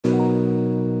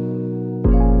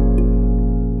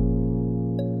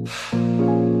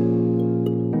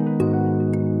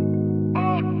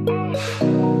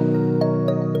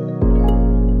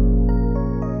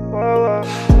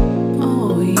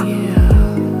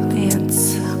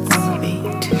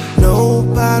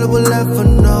Nobody will ever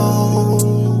know.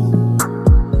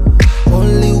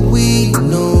 Only we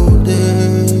know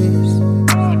this.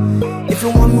 If you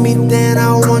want me, then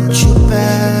I want you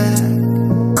back.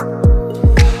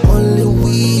 Only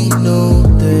we know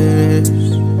this.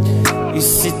 You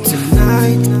see,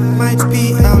 tonight might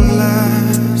be our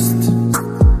last.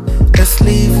 Let's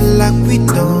live like we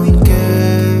don't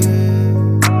care.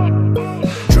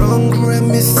 Drunk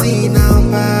reminiscing our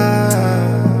past.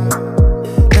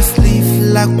 Let's live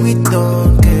like we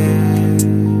don't care.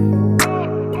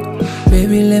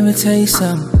 Baby, let me tell you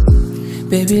something.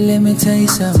 Baby, let me tell you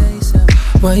something.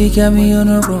 Why you got me on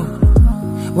a roll?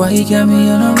 Why you got me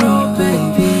on a roll,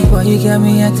 baby? Why you got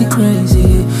me acting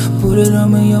crazy? Put it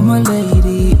on me, you're my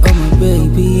lady, oh my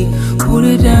baby. Put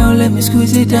it down, let me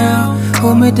squeeze it down.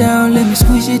 Hold me down, let me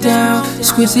squeeze it down.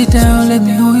 Squeeze it down, let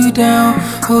me hold you down.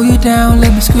 Hold you down,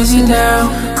 let me squeeze it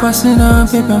down. Passing on,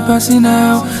 baby, I'm passing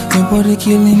out. Your body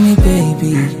killing me,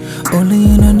 baby. Only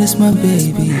you know this, my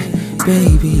baby.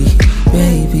 Baby,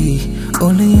 baby.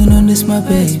 Only you know this, my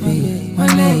baby, my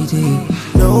lady.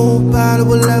 Nobody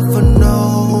will ever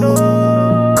know.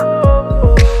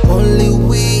 Only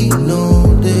we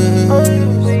know this.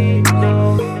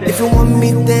 If you want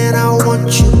me, then I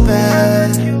want you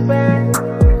back.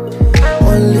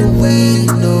 Only we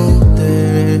know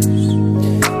this.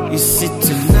 You see,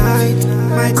 tonight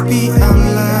might be our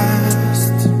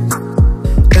last.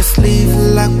 Let's live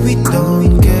like we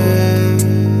don't care.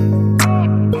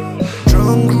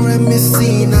 Drunk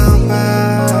reminiscing our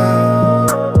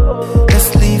past. Let's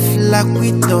live like we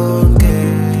don't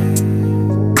care.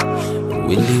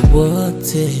 Really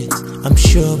worth it, I'm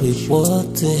sure we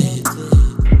worth it.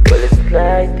 Well, it's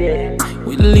like that.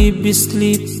 Will it be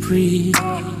slippery?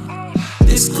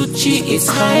 This Gucci is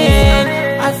high-end,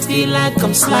 I feel like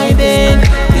I'm sliding.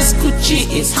 This Gucci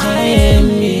is high-end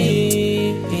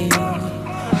me.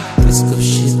 This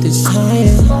Gucci is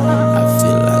high-end, I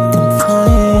feel like I'm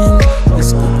flying. This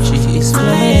Gucci is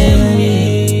high-end me.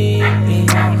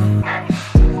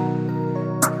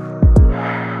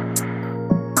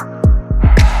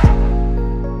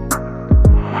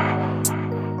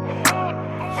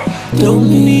 Don't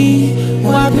me,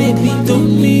 why baby,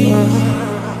 don't me.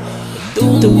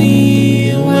 Don't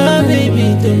me, why baby,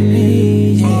 don't me.